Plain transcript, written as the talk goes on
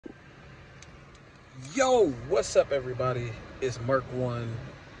Yo, what's up, everybody? It's Merc One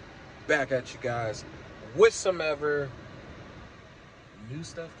back at you guys with some ever new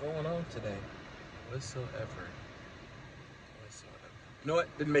stuff going on today. Whatsoever. You know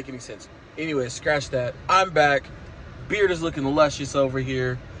what? Didn't make any sense. Anyway, scratch that. I'm back. Beard is looking luscious over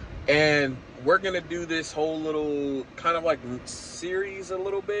here, and we're gonna do this whole little kind of like series a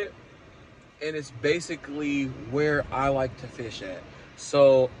little bit, and it's basically where I like to fish at.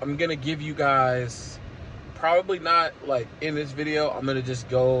 So I'm gonna give you guys, probably not like in this video, I'm gonna just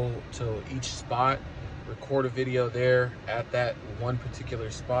go to each spot, record a video there at that one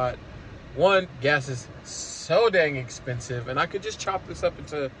particular spot. One, gas is so dang expensive, and I could just chop this up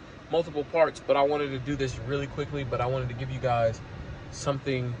into multiple parts, but I wanted to do this really quickly. But I wanted to give you guys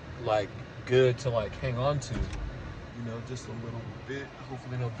something like good to like hang on to, you know, just a little bit.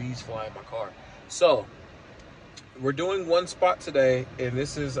 Hopefully no bees fly in my car. So we're doing one spot today, and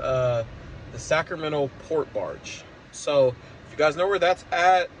this is the Sacramento port barge. So if you guys know where that's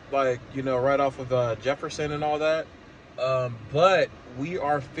at, like, you know, right off of Jefferson and all that, but we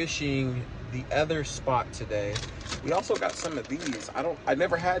are fishing the other spot today. We also got some of these. I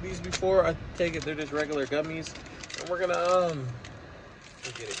never had these before. I take it they're just regular gummies, and we're gonna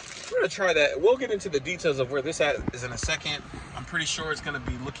we're gonna try that. We'll get into the details of where this at is in a second. I'm pretty sure it's gonna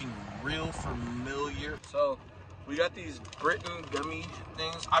be looking real familiar. So we got these Britain gummy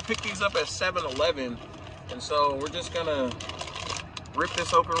things. I picked these up at 7-Eleven, and so we're just gonna rip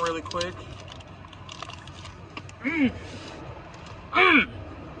this open really quick.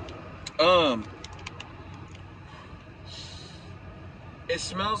 It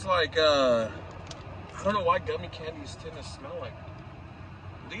smells like I don't know why gummy candies tend to smell like.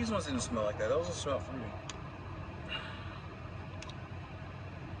 These ones didn't smell like that. Those will smell fruity.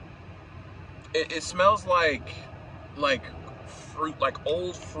 It smells like fruit, like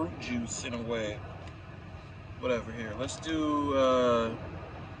old fruit juice in a way. Whatever. Here, let's do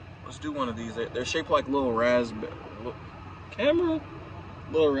one of these. They're shaped like little raspberry. Camera,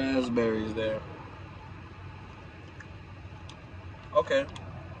 little raspberries there. Okay.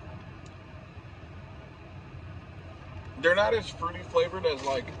 They're not as fruity flavored as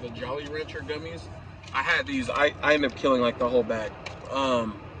like the Jolly Rancher gummies. I had these. I ended up killing like the whole bag.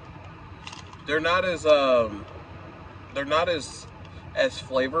 They're not as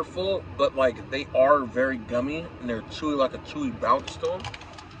flavorful, but like they are very gummy, and they're chewy, like a chewy bounce to them.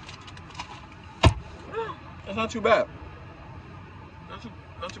 That's not too bad. Not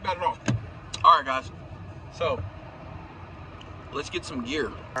too bad at all. All right, guys. So let's get some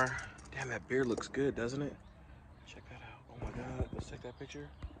gear. Damn, that beard looks good, doesn't it? Check that out. Oh my God. Let's take that picture.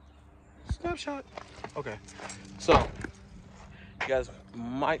 Snapshot. Okay. So you guys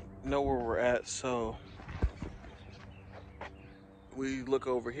might know where we're at. So we look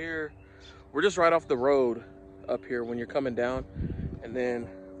over here. We're just right off the road up here when you're coming down. And then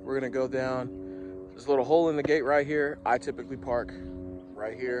we're gonna go down. There's a little hole in the gate right here. I typically park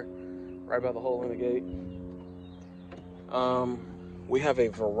right here, right by the hole in the gate. We have a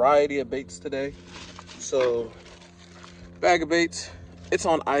variety of baits today. So, bag of baits, it's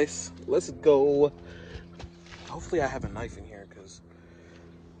on ice. Let's go. Hopefully I have a knife in here, because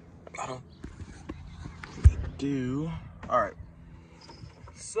I don't do. All right.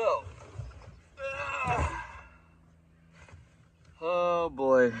 So, oh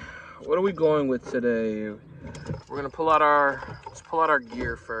boy, what are we going with today? We're gonna let's pull out our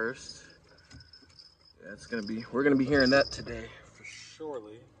gear first. Yeah, we're gonna be hearing that today for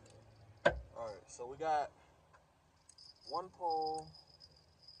surely. All right, so we got one pole.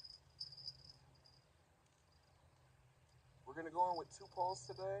 We're gonna go in with 2 poles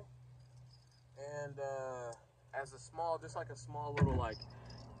today, and as a small, just like a small little like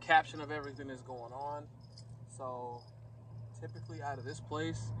caption of everything that's going on. So typically out of this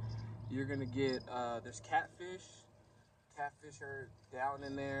place, you're gonna get there's catfish. Catfish are down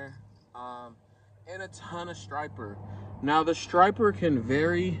in there, and a ton of striper. Now the striper can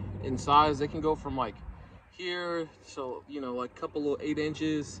vary in size. They can go from like here, so you know, like a couple little 8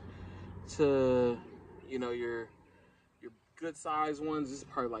 inches to, you know, your good size ones. This is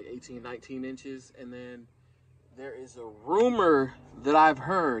probably like 18, 19 inches. And then there is a rumor that I've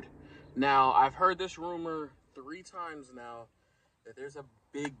heard. Now I've heard this rumor 3 times now, that there's a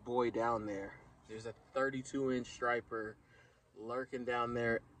big boy down there. There's a 32-inch striper lurking down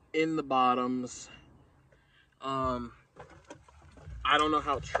there in the bottoms. I don't know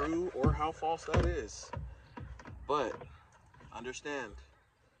how true or how false that is, but understand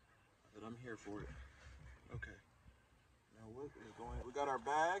that I'm here for it. Okay. Now what is going on? We got our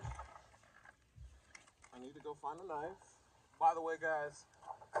bag. I need to go find a knife. By the way, guys,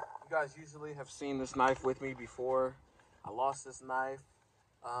 we guys usually have seen this knife with me before. I lost this knife.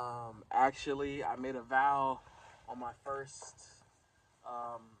 Actually, I made a vow on my first,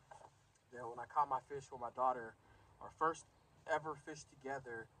 when I caught my fish with my daughter, our first ever fish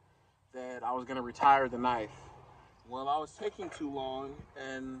together, that I was gonna retire the knife. Well, I was taking too long,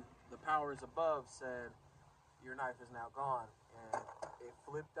 and the powers above said, your knife is now gone. And it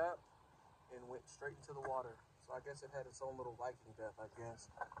flipped up and went straight into the water. So I guess it had its own little Viking death, I guess.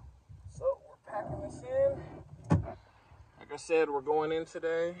 So we're packing this in. Like I said, we're going in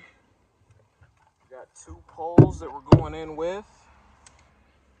today. We got 2 poles that we're going in with.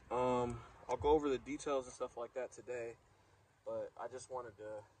 I'll go over the details and stuff like that today, but I just wanted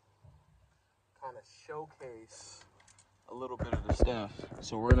to kind of showcase a little bit of the stuff.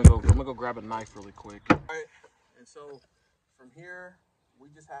 So I'm gonna go grab a knife really quick. All right, and so from here, we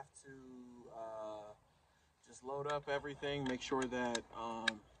just have to just load up everything, make sure that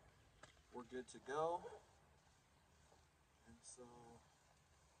we're good to go. And so,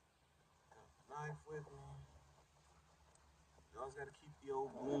 got the knife with me. You always gotta keep the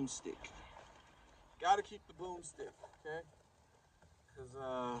old boomstick. Gotta keep the boomstick, okay? Because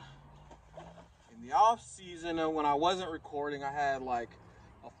in the off season, when I wasn't recording, I had like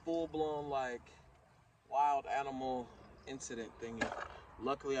a full-blown like wild animal incident thingy.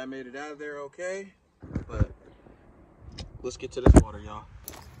 Luckily, I made it out of there okay. But let's get to this water, y'all.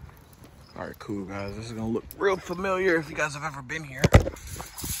 All right, cool, guys. This is gonna look real familiar if you guys have ever been here.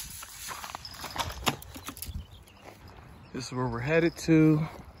 This is where we're headed to.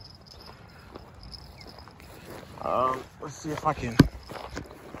 Let's see if I can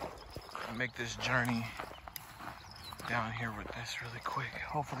make this journey down here with this really quick.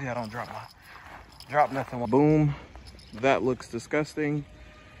 Hopefully I don't drop nothing. Boom. That looks disgusting.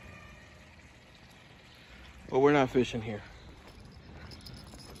 But we're not fishing here.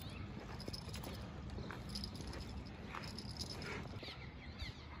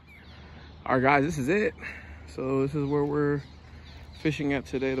 All right, guys, this is it. So this is where we're fishing at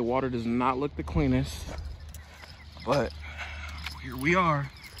today. The water does not look the cleanest, but here we are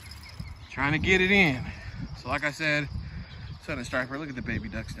trying to get it in. So like I said, ton of striper. Look at the baby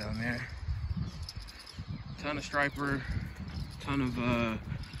ducks down there. Ton of striper, ton of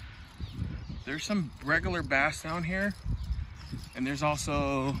there's some regular bass down here, and there's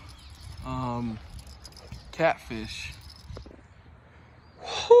also catfish.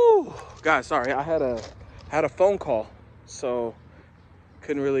 Whew. Guys, sorry, I had a phone call, so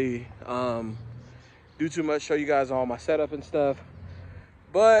couldn't really do too much, show you guys all my setup and stuff,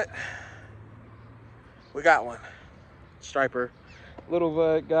 but we got one. Striper,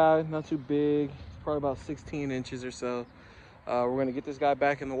 little guy, not too big, probably about 16 inches or so. We're gonna get this guy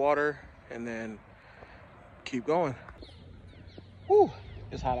back in the water and then keep going. Whew,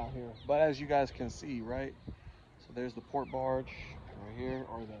 it's hot out here, but as you guys can see, right, so there's the port barge right here,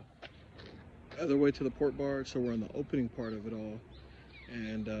 or the other way to the port barge. So we're on the opening part of it all,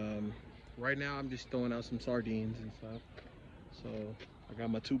 and right now I'm just throwing out some sardines and stuff. So I got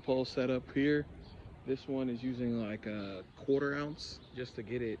my 2 poles set up here. This one is using like a 1/4 ounce just to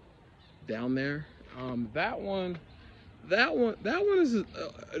get it down there. That one is an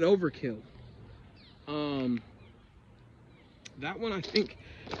overkill. That one I think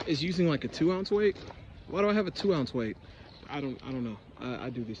is using like a 2 ounce weight. Why do I have a 2 ounce weight? I don't know. I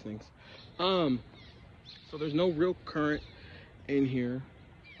do these things. So there's no real current in here.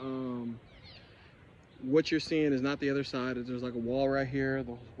 What you're seeing is not the other side. There's like a wall right here.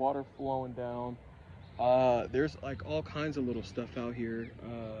 The water flowing down. There's like all kinds of little stuff out here.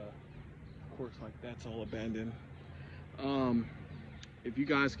 Of course, like that's all abandoned. If you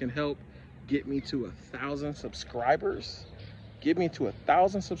guys can help get me to 1,000 subscribers,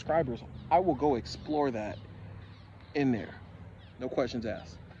 I will go explore that in there. No questions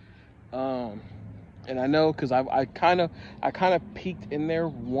asked. And I know, because I kind of peeked in there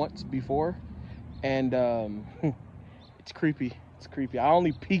once before, and it's creepy. I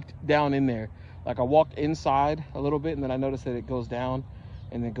only peeked down in there. Like I walked inside a little bit, and then I noticed that it goes down,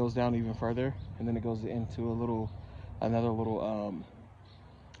 and it goes down even further, and then it goes into another little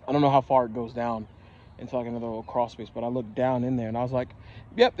I don't know how far it goes down into like another little crawl space, but I looked down in there and I was like,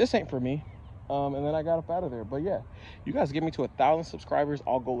 yep, this ain't for me. And then I got up out of there. But yeah, you guys get me to 1,000 subscribers,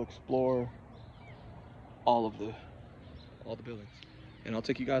 I'll go explore all the buildings, and I'll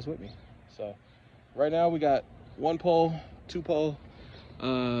take you guys with me. So right now we got 1 pole, 2 pole.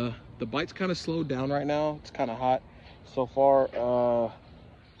 The bite's kind of slowed down right now. It's kind of hot. So far,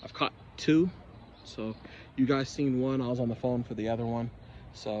 I've caught 2. So you guys seen 1. I was on the phone for the other one.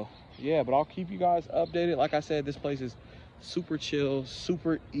 So yeah, but I'll keep you guys updated. Like I said, this place is super chill,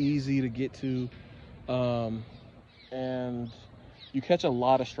 super easy to get to. And you catch a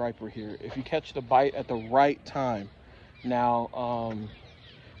lot of striper here if you catch the bite at the right time. Now,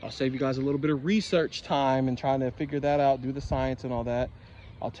 I'll save you guys a little bit of research time and trying to figure that out, do the science and all that.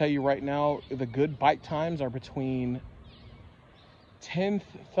 I'll tell you right now, the good bite times are between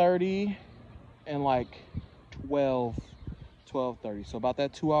 10:30 and like 12:30. So about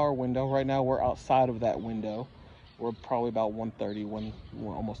that 2-hour window. Right now we're outside of that window. We're probably about 1:30,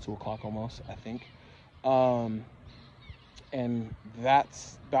 we're almost 2 o'clock almost, I think. And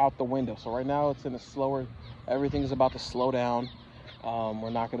that's about the window. So right now it's in a slower, everything's about to slow down. We're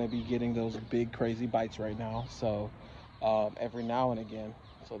not going to be getting those big crazy bites right now. So every now and again,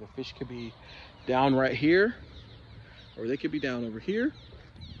 so the fish could be down right here, or they could be down over here,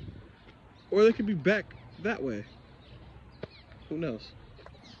 or they could be back that way. Who knows?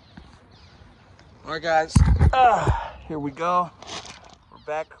 All right, guys, here we go. We're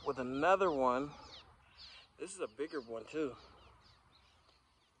back with another one. This is a bigger one too.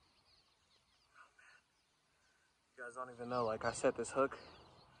 You guys don't even know, like I set this hook.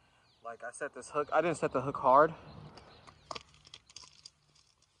 I didn't set the hook hard.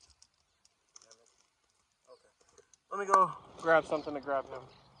 Okay. Let me go grab something to grab him.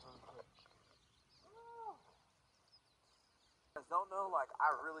 You guys don't know, like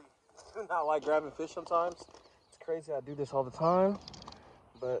I really do not like grabbing fish sometimes. It's crazy, I do this all the time.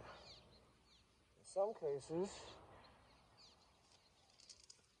 But in some cases,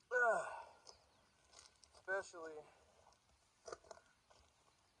 especially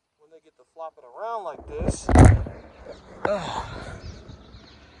when they get to flopping around like this,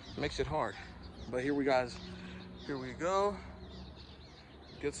 makes it hard. But here we go.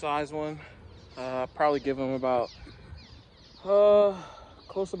 Good size one. Probably give them about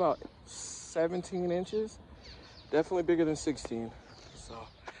close to about 17 inches. Definitely bigger than 16. So,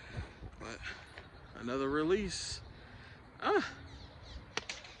 but another release.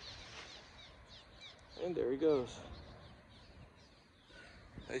 And there he goes.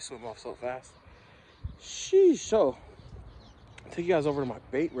 They swim off so fast. Sheesh. So, I'll take you guys over to my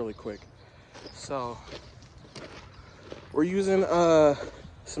bait really quick. So, we're using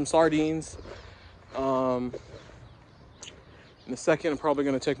some sardines. In a second, I'm probably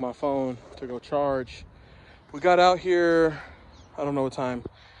gonna take my phone to go charge. We got out here, I don't know what time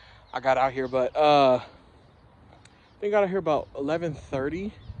I got out here, but I think I got out here about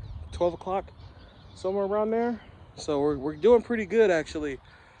 11:30, 12 o'clock, somewhere around there. So we're doing pretty good actually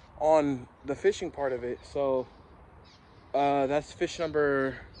on the fishing part of it. So that's fish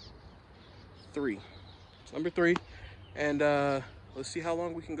number 3. It's number 3. And let's see how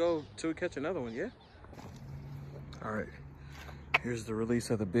long we can go till we catch another one, yeah? All right, here's the release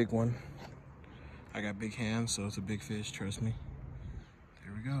of the big one. I got big hands, so it's a big fish, trust me.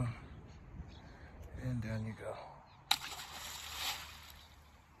 There we go. And down you go.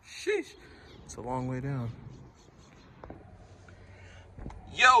 Sheesh, it's a long way down.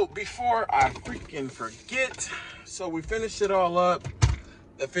 Yo, before I freaking forget, so we finished it all up.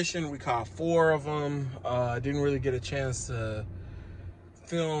 The fishing, we caught 4 of them. Didn't really get a chance to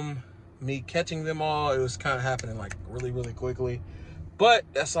film me catching them all. It was kind of happening like really quickly. But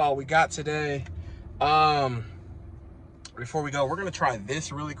that's all we got today. Before we go, we're gonna try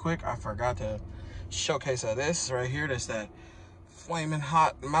this really quick. I forgot to showcase this right here. That's that flaming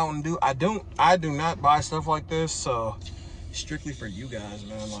hot Mountain Dew. I do not buy stuff like this, so strictly for you guys,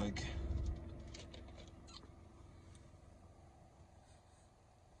 man. Like,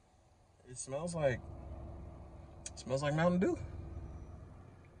 it smells like Mountain Dew.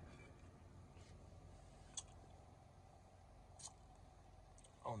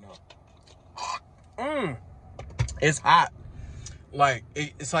 Oh no. It's hot. Like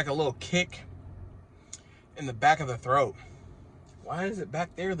it's like a little kick in the back of the throat. Why is it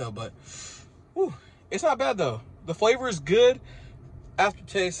back there though? But whew, it's not bad though. The flavor is good.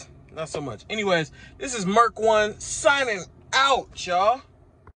 Aftertaste, not so much. Anyways, this is Merc1 signing out, y'all.